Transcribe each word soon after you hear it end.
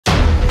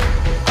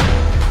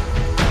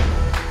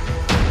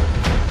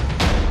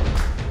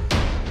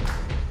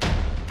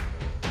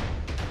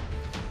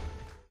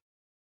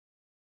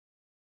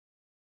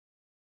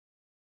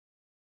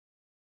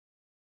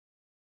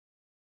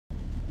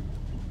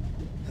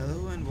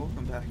Hello and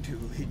welcome back to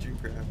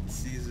Legioncraft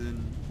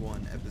Season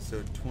 1,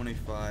 Episode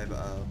 25. Yeah.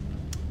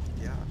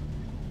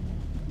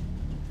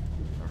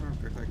 If I remember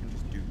correctly, I can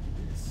just do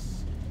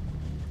this.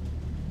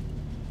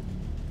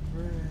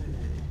 Hooray!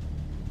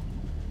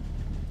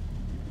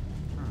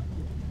 Huh.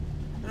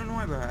 I don't know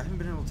why, but I haven't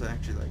been able to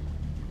actually,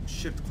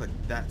 shift-click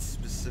that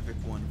specific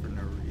one for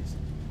no reason.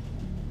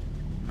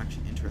 I'm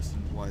actually interested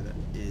in why that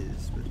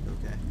is, but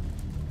okay.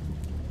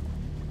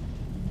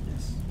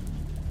 Yes.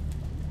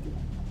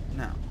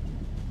 Now,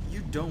 you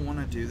don't want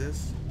to do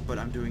this, but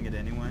I'm doing it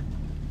anyway,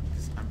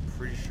 because I'm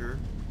pretty sure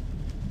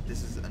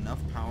this is enough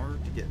power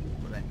to get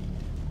what I need.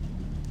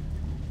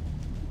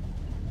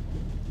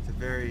 It's a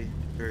very,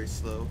 very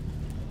slow,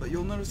 but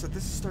you'll notice that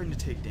this is starting to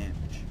take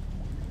damage.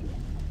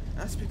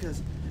 That's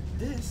because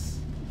this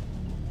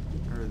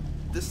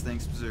thing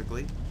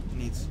specifically,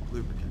 needs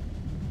lubricant.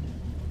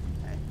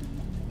 Okay.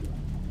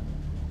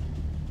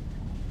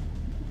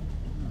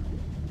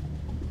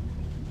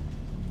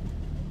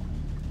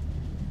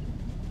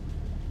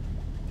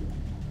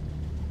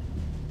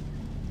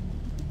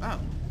 Oh, I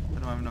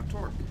don't have enough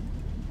torque.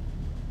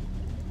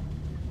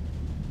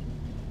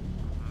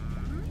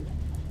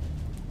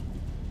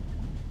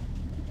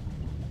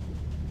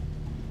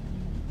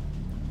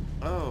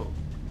 Oh.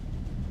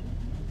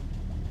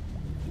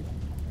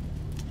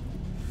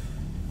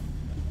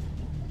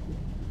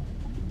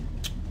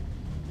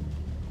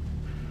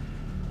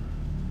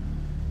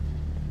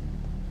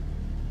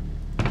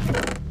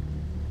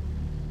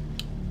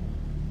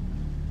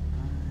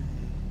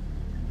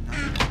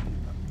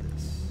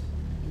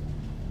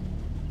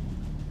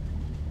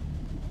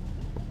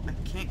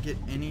 Can't get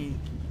any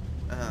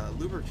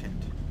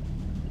lubricant.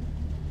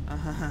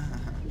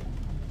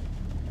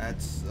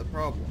 That's a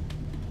problem.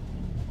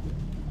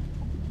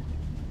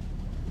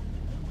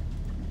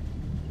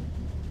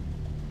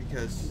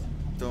 Because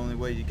the only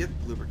way you get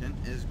lubricant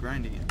is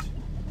grinding it,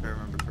 if I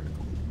remember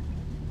correctly,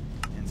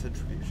 in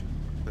centrifugation.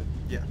 But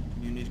yeah,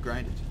 you need to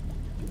grind it.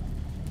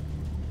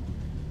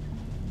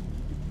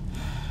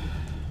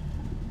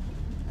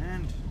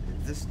 And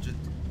this just,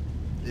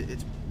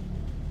 it's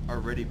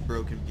already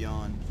broken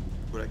beyond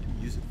what I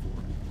can use it for.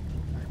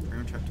 I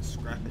pretty much have to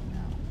scrap it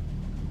now.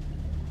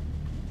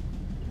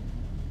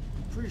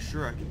 I'm pretty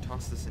sure I can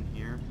toss this in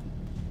here.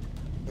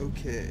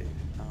 Okay,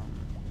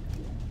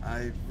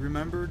 I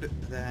remembered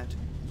that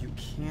you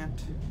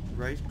can't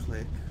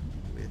right-click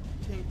with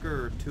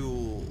Tinker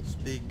Tools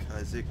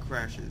because it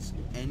crashes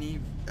any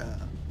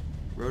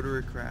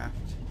rotary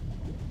craft,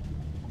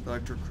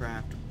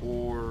 Electrocraft,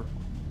 or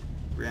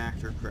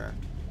reactor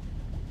craft.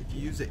 If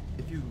you use it,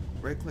 if you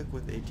right-click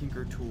with a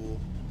Tinker tool,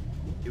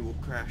 it will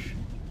crash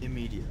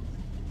immediately.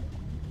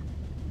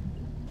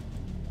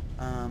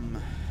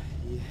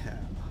 Yeah.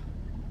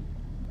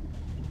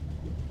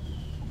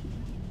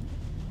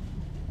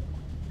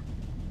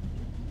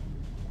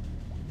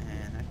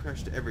 And I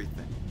crashed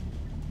everything.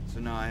 So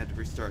now I had to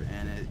restart,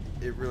 and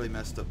it really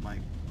messed up my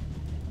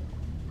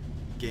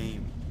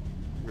game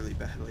really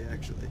badly,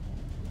 actually.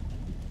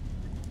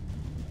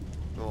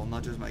 Well,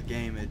 not just my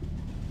game, it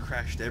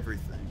crashed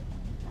everything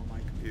on my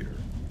computer.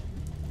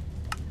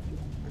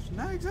 Which is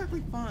not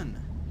exactly fun.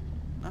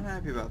 Not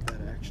happy about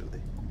that,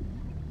 actually.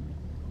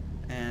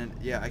 And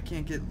yeah, I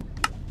can't get...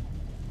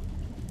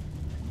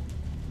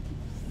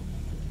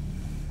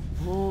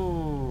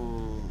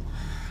 Oh,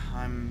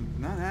 I'm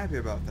not happy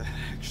about that,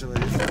 actually.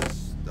 This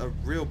is a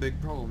real big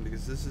problem,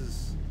 because this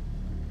is...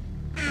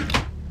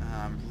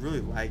 I'm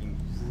really lagging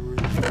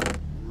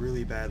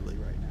really badly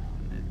right now,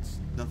 and it's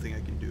nothing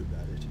I can do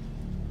about it.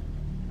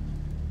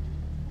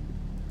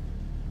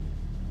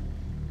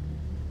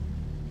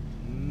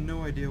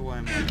 No idea why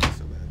I'm lagging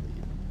so badly.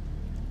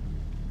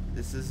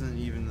 This isn't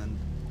even the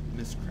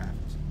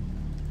miscraft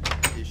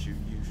issue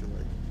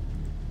usually.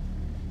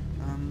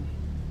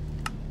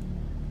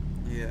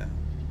 Yeah.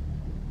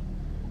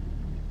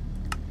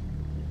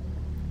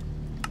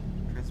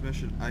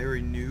 Transmission. I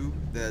already knew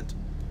that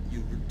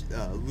you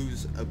would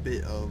lose a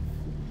bit of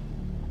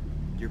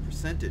your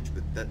percentage,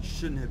 but that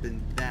shouldn't have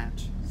been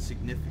that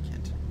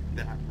significant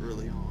that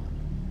early on.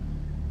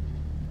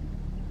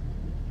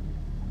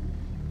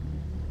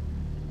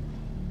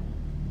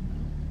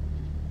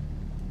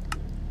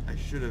 I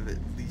should have at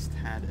least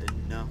had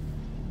enough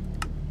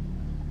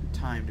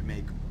time to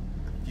make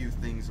a few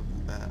things of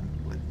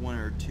like 1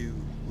 or 2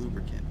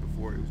 lubricant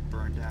before it was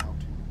burned out.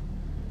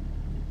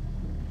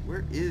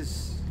 What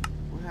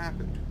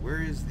happened?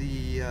 Where is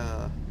the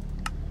I'm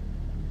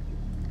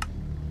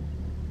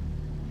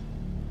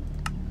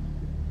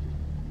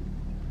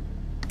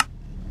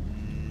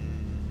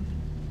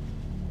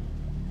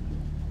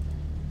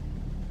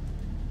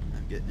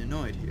getting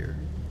annoyed here.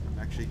 I'm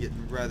actually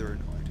getting rather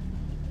annoyed.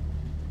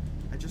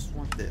 I just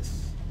want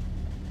this.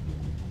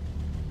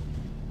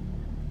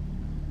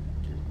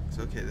 It's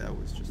okay, that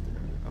was just there.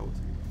 I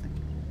wasn't even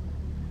thinking.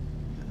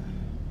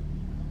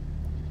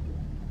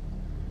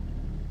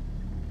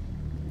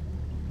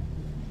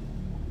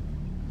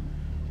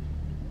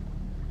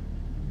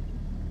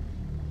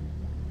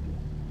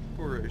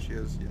 Poor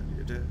ratios, yeah,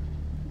 you did.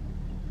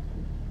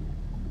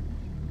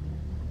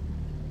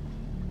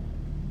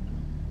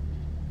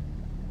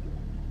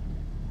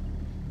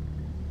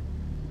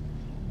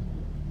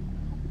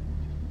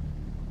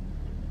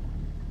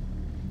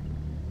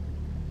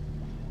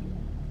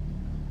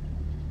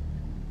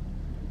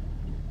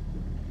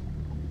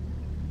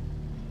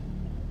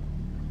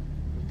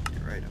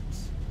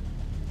 items.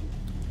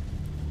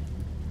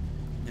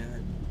 Yeah.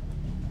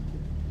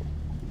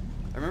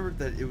 I remembered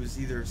that it was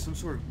either some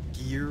sort of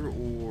gear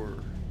or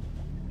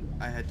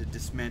I had to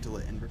dismantle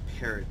it and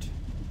repair it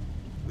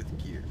with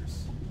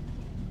gears.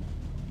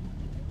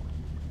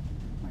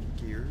 My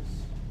gears?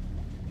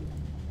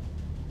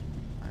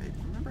 I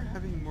remember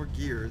having more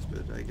gears,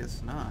 but I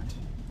guess not.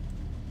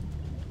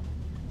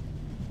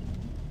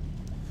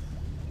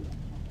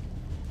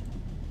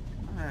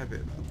 I'm not happy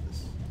about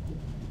this.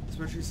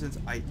 Especially since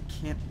I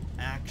can't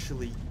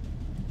actually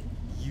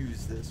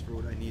use this for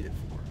what I need it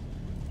for.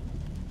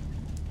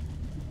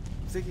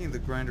 I'm thinking the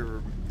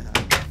grinder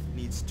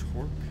needs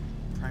torque,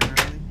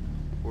 primarily,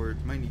 or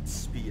it might need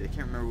speed. I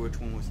can't remember which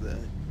one was the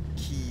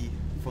key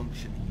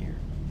function here.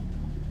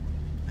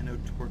 I know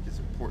torque is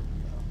important,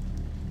 though.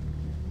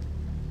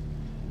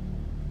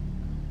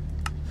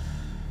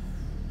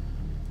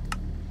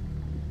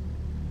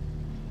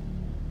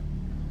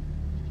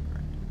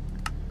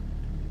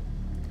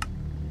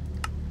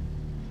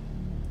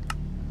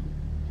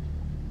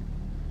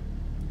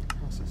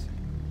 Processing.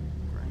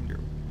 Grinder.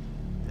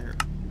 There.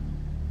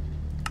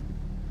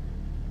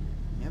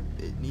 Yep,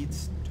 it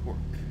needs torque.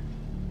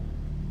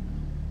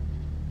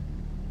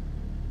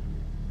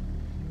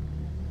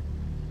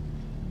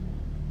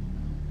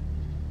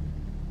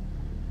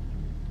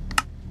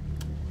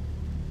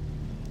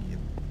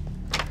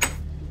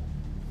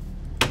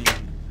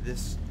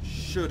 This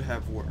should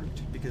have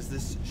worked, because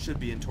this should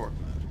be in torque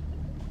mode.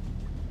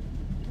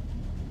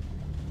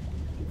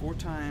 4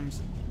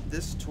 times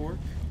this torque,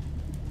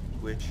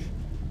 which,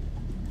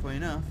 funny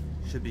enough,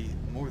 should be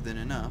more than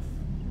enough.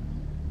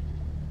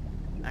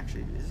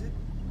 Actually, is it?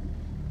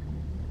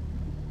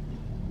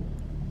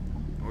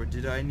 Or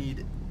did I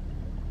need...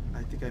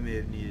 I think I may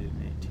have needed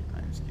an 18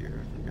 times gear,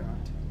 I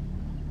forgot.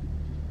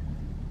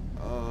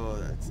 Oh,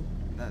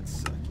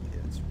 that's sucky.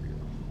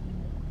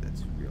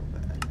 That's real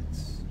bad.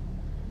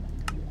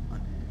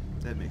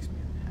 That makes me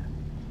unhappy.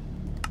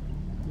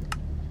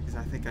 Because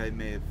I think I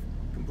may have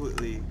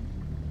completely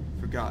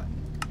forgotten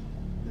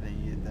that I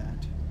needed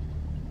that.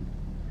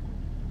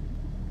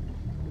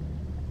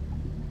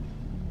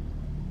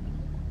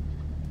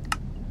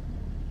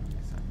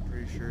 So I'm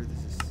pretty sure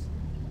this is...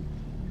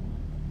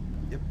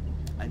 Yep,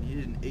 I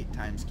needed an 8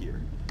 times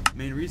gear.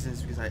 Main reason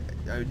is because I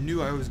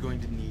knew I was going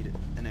to need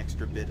an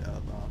extra bit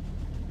of...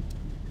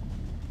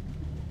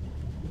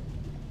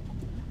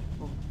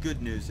 Well,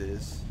 good news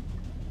is...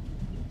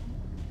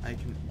 I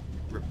can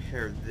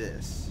repair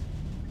this.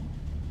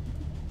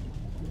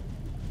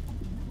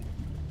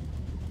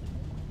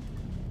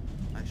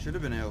 I should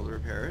have been able to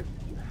repair it.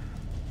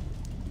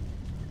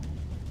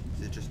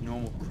 Is it just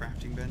normal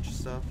crafting bench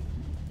stuff?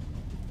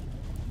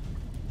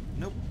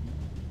 Nope.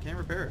 Can't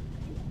repair it.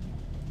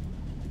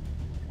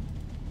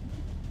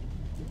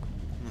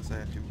 Unless I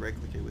have to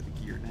right-click it with a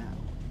gear now.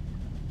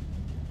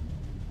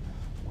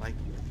 Like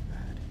really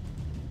bad.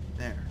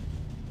 There.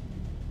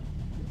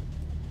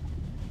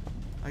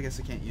 I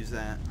guess I can't use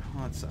that.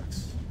 Oh, that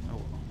sucks. Oh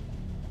well.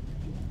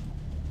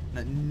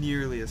 Not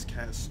nearly as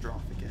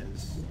catastrophic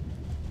as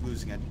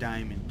losing a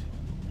diamond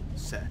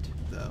set,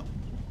 though.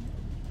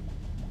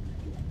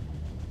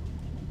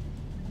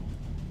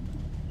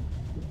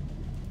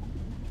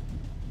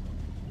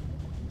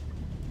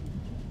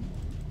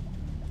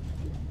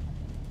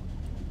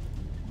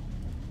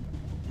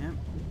 Yep.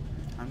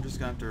 I'm just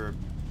gonna have to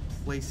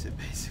replace it,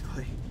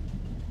 basically.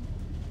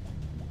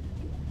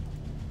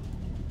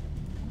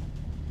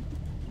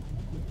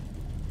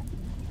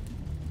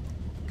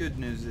 Good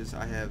news is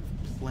I have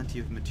plenty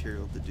of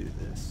material to do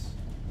this.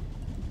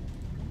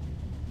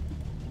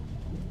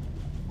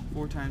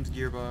 4 times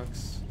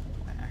gearbox.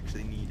 I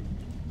actually need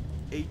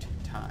 8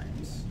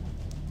 times.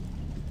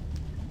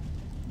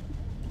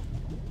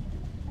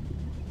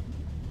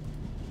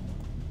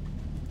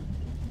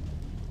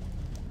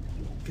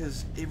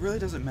 Because it really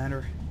doesn't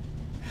matter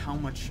how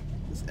much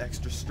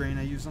extra strain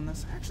I use on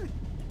this. Actually,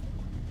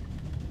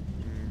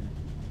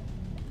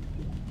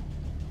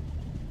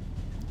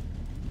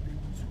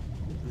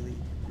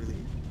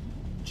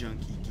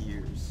 junky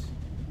gears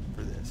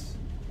for this.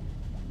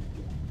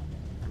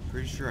 I'm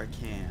pretty sure I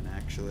can,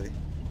 actually.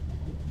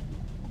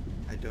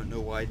 I don't know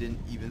why I didn't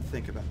even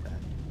think about that,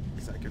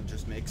 because I can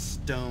just make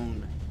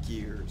stone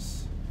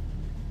gears.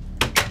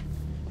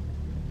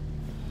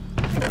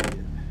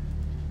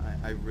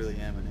 I really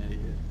am an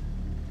idiot.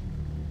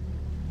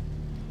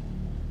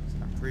 So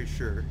I'm pretty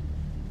sure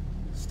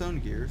stone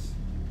gears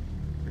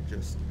are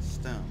just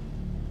stone.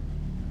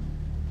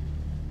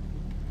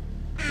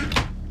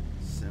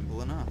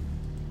 Simple enough.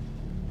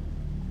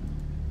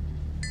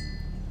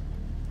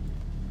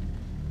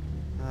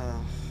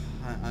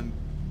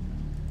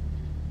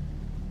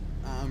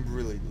 I'm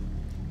really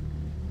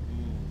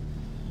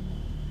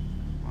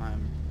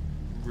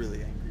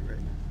angry right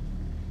now.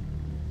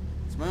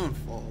 It's my own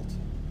fault.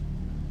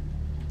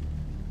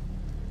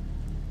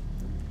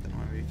 I don't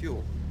have any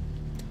fuel.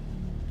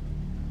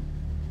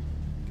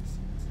 It's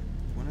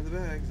one of the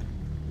bags.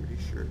 I'm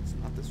pretty sure it's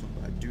not this one,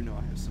 but I do know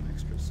I have some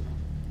extra, so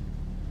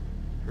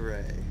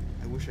hooray.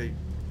 I wish I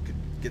could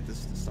get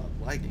this to stop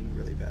lagging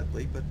really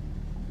badly, but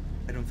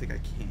I don't think I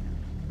can.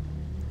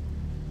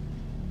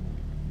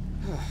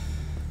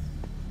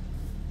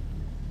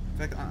 In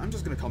fact, I'm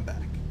just gonna come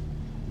back.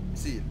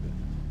 See you in a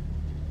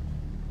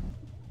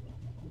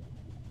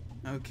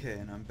bit. Okay,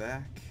 and I'm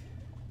back.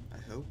 I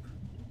hope.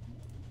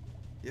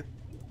 Yep.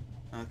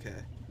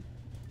 Okay.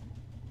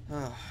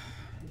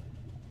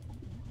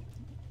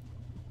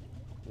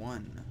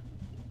 1,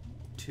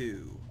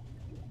 2,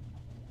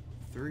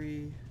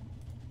 3.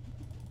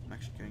 I'm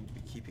actually going to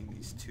be keeping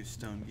these 2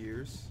 stone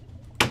gears.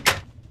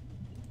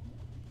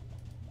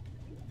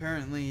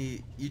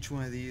 Apparently, each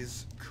one of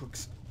these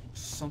cooks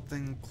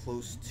something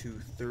close to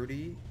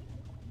 30.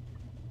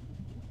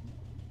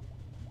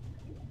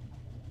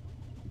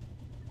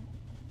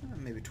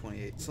 Maybe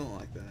 28, something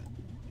like that.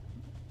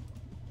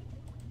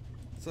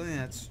 Something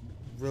that's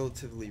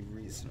relatively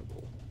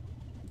reasonable.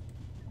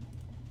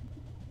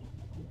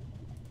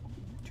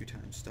 2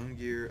 times stone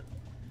gear.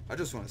 I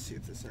just want to see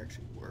if this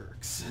actually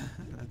works.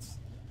 That's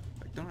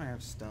like, don't I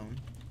have stone?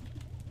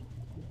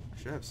 I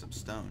should have some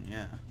stone,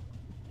 yeah.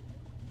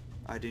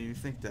 I didn't even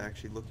think to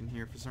actually look in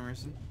here for some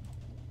reason.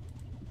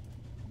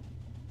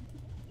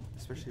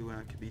 Especially when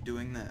I could be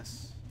doing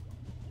this.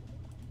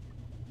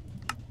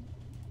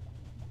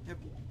 Yep.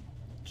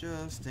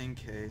 Just in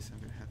case, I'm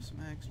gonna have some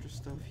extra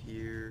stuff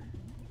here.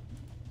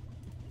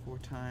 4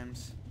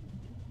 times.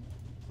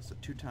 Plus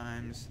 2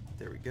 times.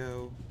 There we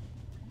go.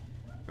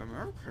 If I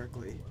remember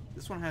correctly,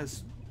 this one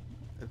has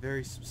a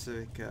very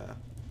specific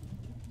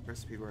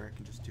recipe where I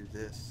can just do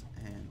this,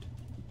 and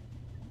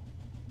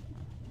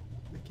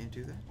I can't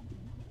do that.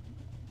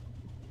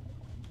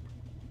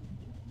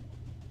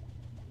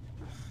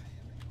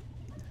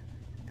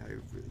 I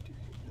really do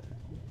hate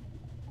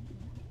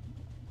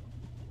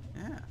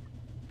that. Yeah.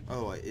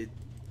 Oh, okay.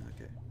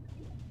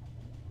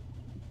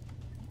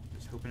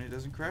 Just hoping it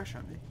doesn't crash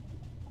on me.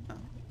 Oh.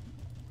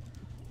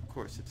 Of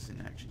course, it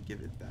doesn't actually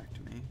give it back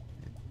to me.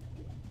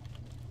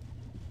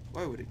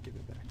 Why would it give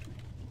it back to me?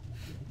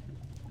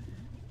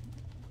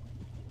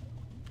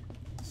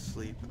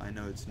 Sleep. I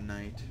know it's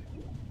night.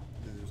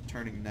 It was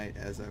turning night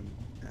as I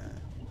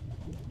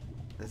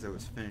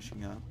was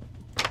finishing up.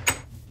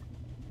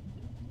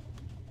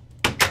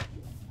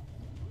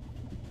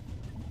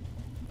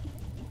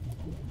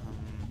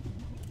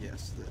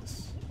 Yes,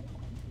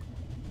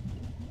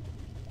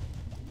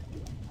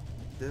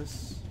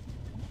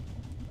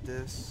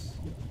 this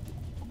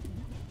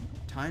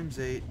times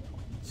 8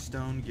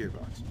 stone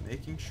gearbox,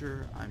 making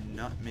sure I'm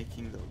not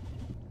making the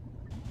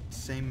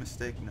same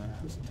mistake. No,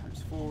 that was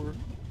times 4,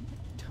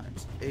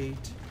 times 8,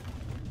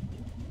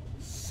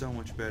 so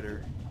much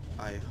better.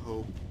 I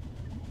hope.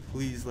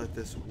 Please let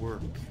this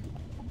work.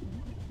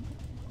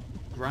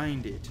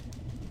 Grind it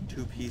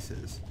 2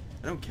 pieces.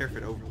 I don't care if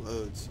it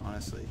overloads,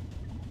 honestly.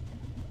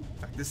 In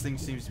fact, this thing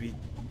seems to be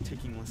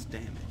taking less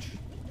damage.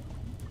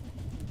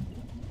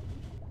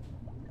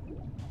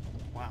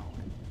 Wow.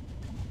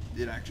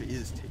 It actually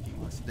is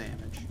taking less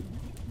damage.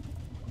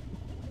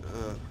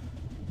 Ugh.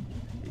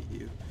 I hate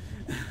you.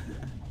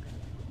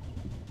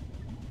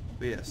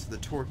 But yes, the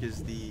torque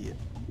is the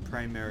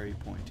primary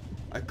point.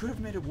 I could have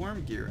made a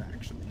worm gear,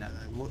 actually, now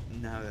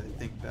that I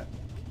think back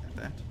at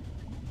that.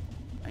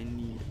 I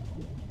need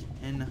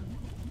 10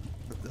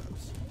 of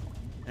those.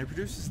 And it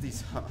produces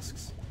these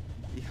husks.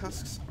 The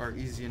husks are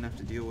easy enough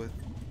to deal with.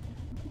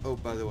 Oh,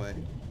 by the way,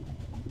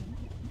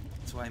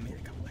 that's why I made a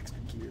couple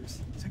extra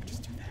gears, so I could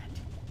just do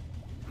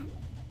that.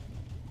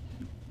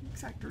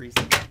 Exact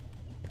reason.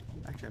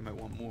 Actually, I might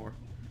want more,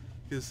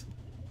 because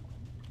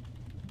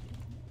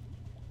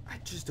I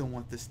just don't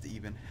want this to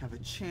even have a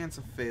chance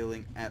of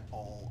failing at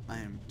all. I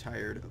am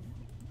tired of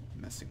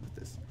messing with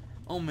this.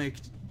 I'll make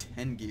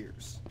 10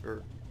 gears,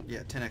 or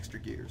yeah, 10 extra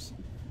gears.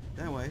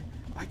 That way,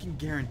 I can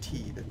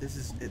guarantee that this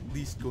is at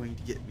least going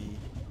to get me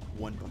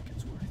 1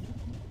 bucket's worth.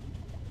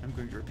 I'm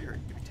going to repair it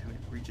every time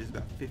it reaches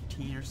about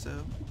 15 or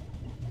so.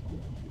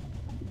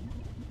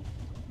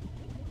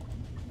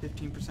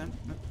 15%?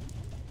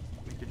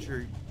 Making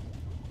sure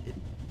it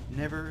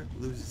never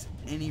loses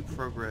any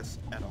progress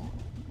at all.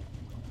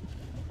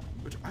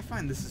 Which I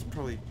find this is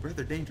probably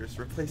rather dangerous,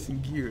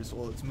 replacing gears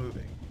while it's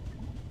moving.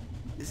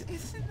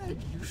 Isn't that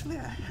usually a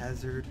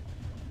hazard?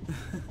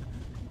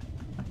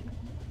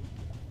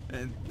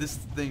 And this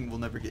thing will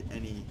never get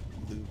any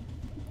loot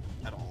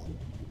at all,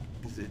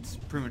 because it's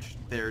pretty much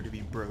there to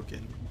be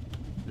broken.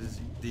 This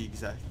is the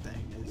exact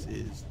thing,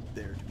 is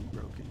there to be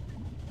broken.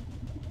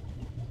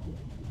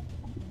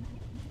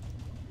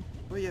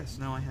 But yes,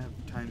 now I have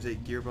times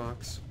 8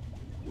 gearbox,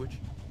 which,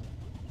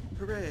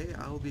 hooray,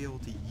 I'll be able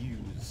to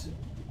use.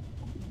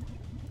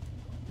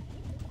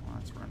 Oh,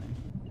 it's running.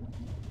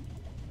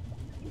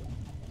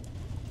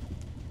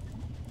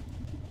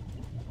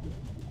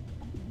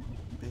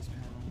 Base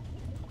panel.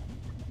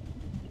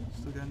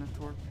 Still got enough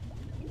torque?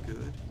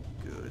 Good,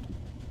 good.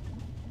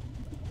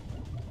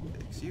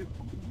 Fix you.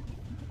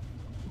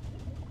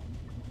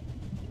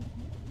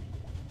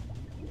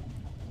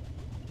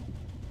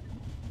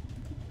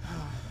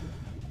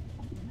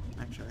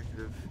 Actually, I could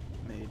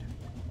have made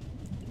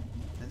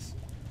this.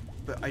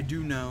 But I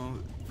do know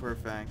for a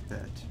fact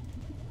that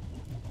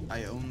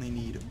I only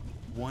need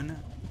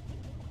one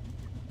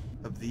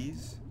of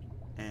these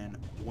and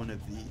one of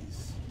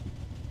these.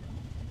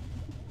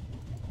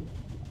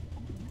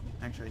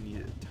 Actually, I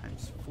needed it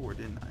times 4,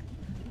 didn't I?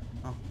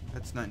 Oh,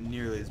 that's not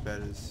nearly as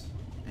bad as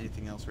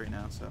anything else right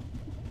now, so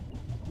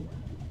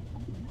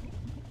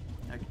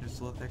I can just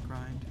let that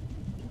grind.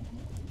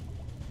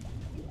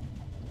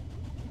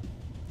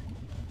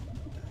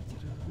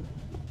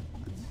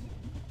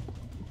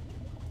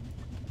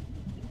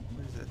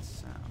 What is that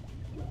sound?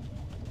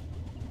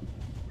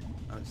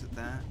 Oh, is it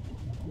that?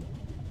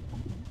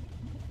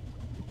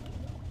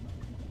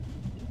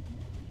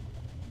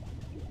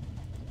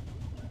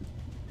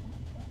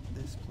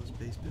 This plus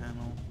base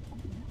panel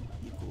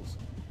equals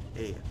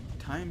a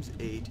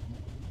 ×8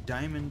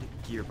 diamond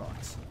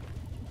gearbox.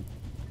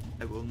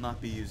 I will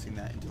not be using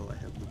that until I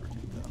have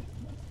lubricant,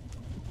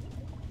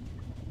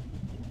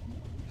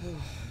 though.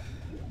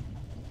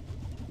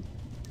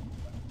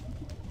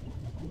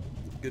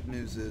 Good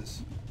news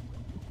is,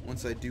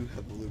 once I do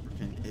have the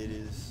lubricant, it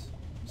is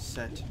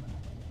set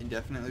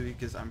indefinitely,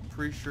 because I'm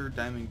pretty sure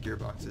diamond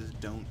gearboxes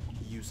don't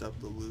use up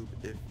the lube.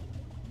 If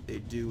they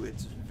do,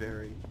 it's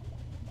very,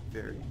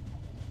 very,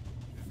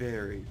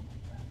 very,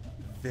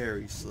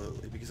 very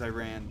slowly, because I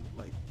ran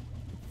like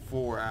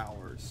 4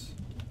 hours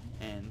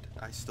and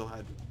I still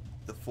had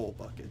the full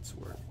bucket's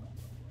worth.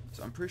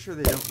 So I'm pretty sure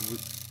they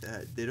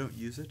don't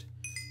use it.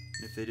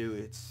 And if they do,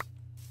 it's,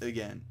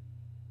 again,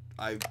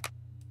 I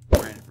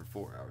ran it for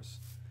 4 hours.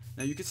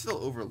 Now you can still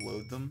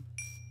overload them.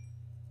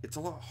 It's a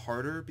lot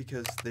harder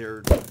because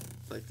they're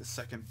like the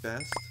second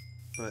best,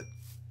 but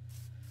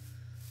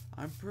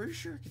I'm pretty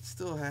sure it could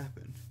still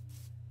happen.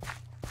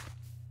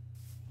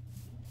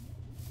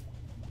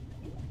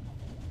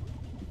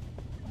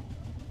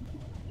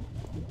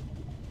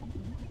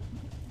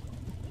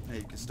 Now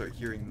you can start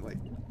hearing, like,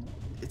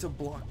 it's a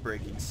block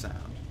breaking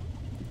sound.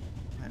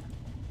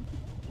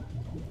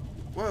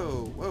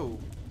 Whoa, whoa!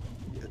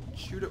 Yeah,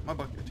 shoot up my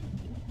bucket.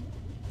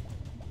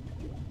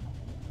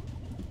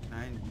 Can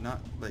I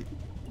not, like...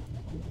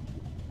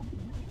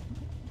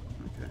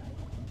 Okay.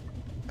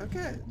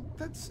 Okay,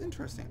 that's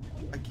interesting.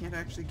 I can't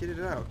actually get it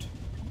out.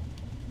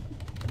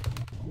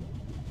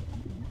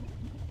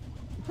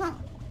 Huh.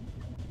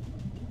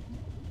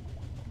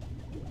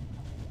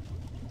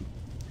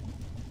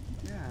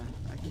 Yeah,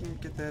 I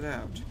can't get that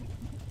out.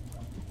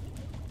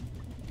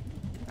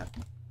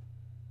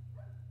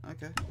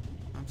 Okay.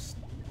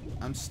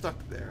 I'm stuck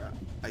there.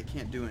 I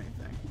can't do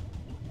anything.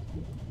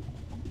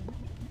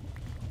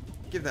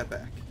 Give that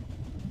back.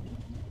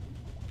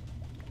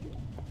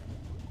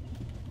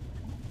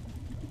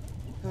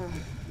 Oh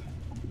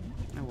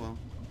well.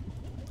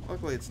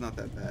 Luckily it's not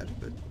that bad,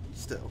 but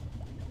still.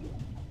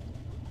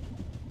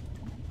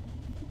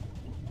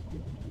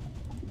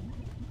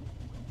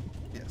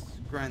 Yes,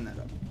 grind that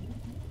up.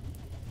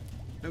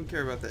 Don't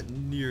care about that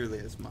nearly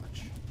as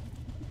much.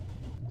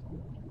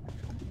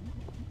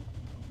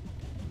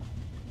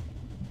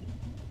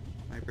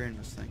 My brain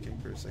was thinking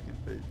for a second,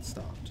 but it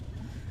stopped.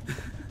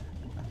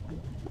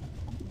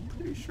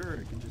 Pretty sure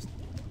I can just,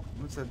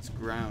 once that's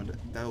ground,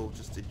 that will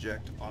just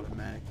eject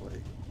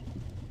automatically.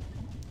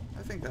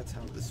 I think that's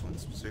how this one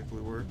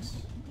specifically works.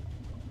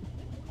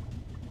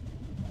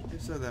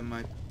 If so, that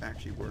might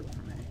actually work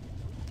for me.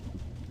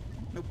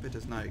 Nope, it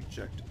does not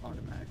eject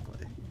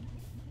automatically.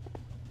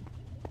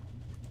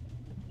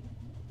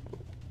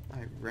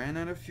 I ran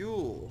out of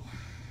fuel.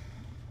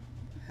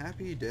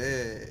 Happy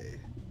day.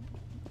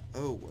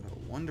 Oh, what a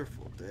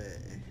wonderful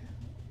day.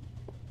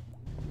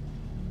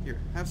 Here,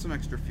 have some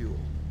extra fuel.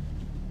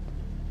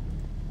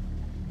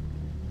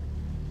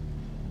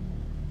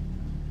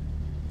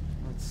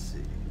 Let's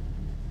see.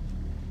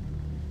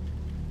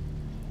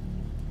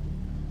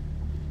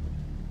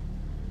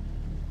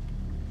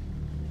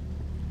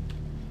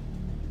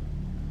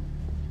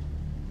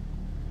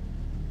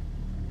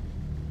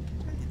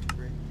 Can I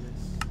integrate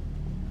this?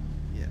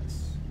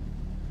 Yes.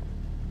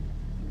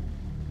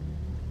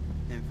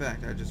 In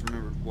fact, I just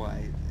remembered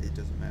why it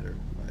doesn't matter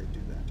if I do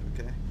that,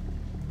 okay?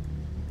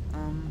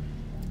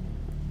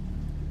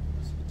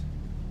 What's it?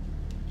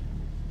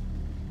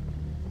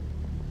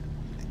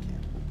 I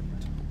can't open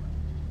it.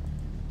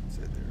 It's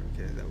right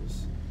there. Okay, that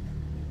was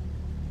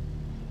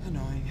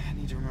annoying. I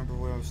need to remember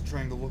what I was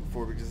trying to look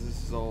for, because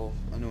this is all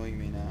annoying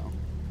me now.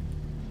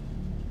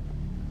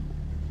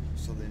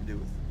 Something to do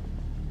with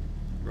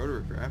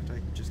Reactor, I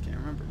just can't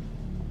remember.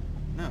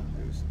 No,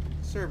 it was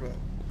servo.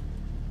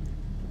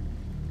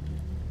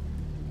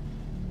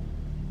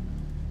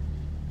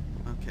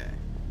 Okay.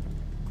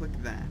 Click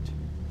that.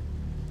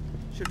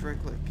 Shift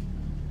right click.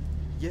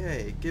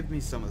 Yay, give me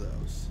some of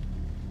those.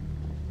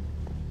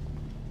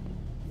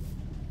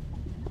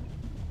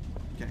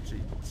 You can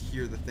actually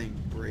hear the thing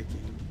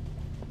breaking.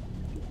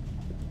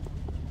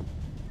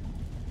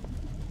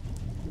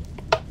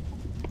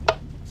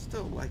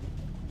 Still like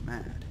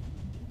mad.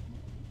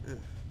 Ugh.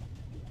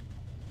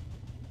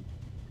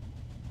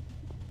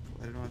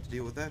 I don't have to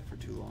deal with that for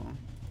too long.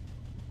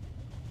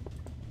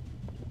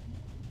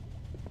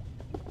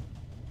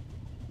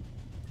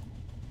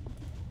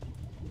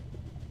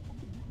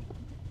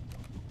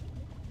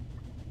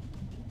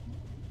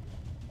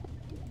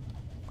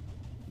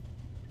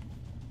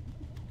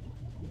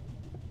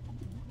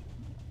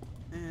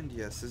 And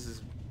yes, this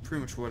is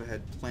pretty much what I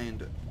had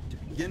planned to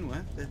begin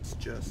with. It's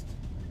just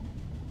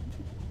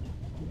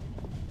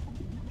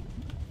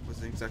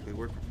wasn't exactly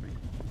working for me.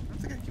 I don't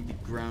think I can be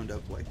ground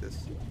up like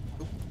this.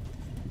 Oh.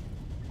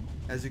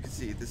 As you can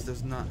see, this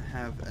does not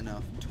have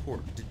enough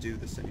torque to do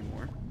this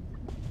anymore.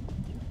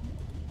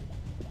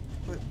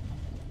 But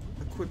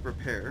a quick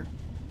repair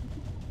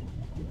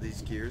of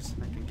these gears,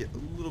 and I can get a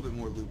little bit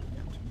more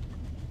lubricant.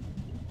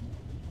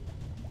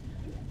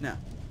 Now,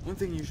 one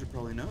thing you should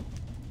probably know,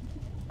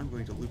 I'm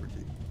going to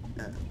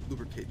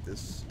lubricate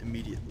this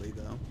immediately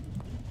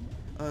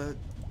though,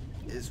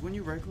 is when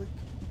you right click,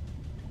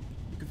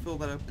 you can fill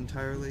that up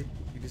entirely.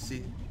 You can see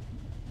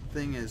the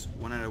thing is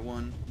 1 out of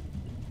 1.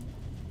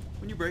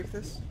 When you break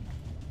this,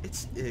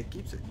 it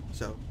keeps it.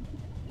 So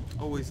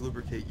always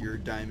lubricate your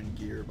diamond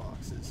gear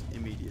boxes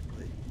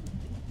immediately.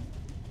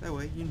 That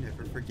way you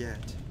never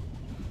forget.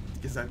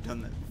 Because I've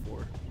done that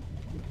before.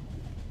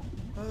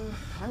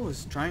 I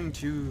was trying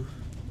to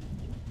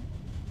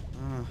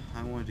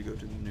I wanted to go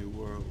to the New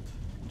World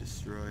and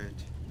destroy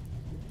it.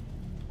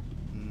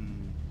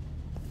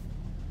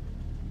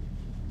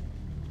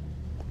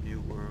 New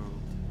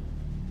World.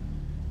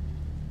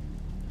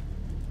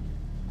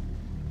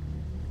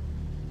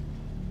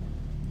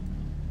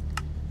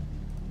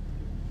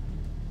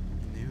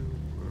 New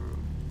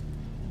World.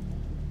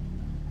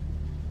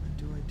 What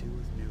do I do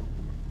with New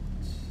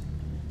Worlds?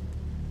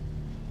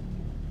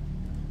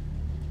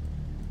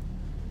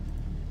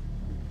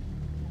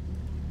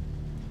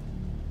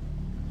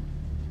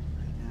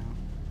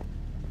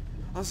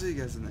 I'll see you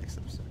guys in the next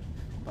episode.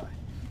 Bye.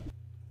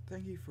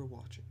 Thank you for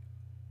watching.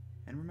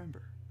 And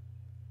remember,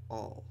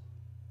 all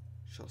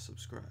shall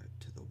subscribe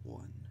to the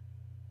one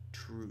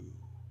true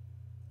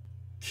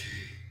king.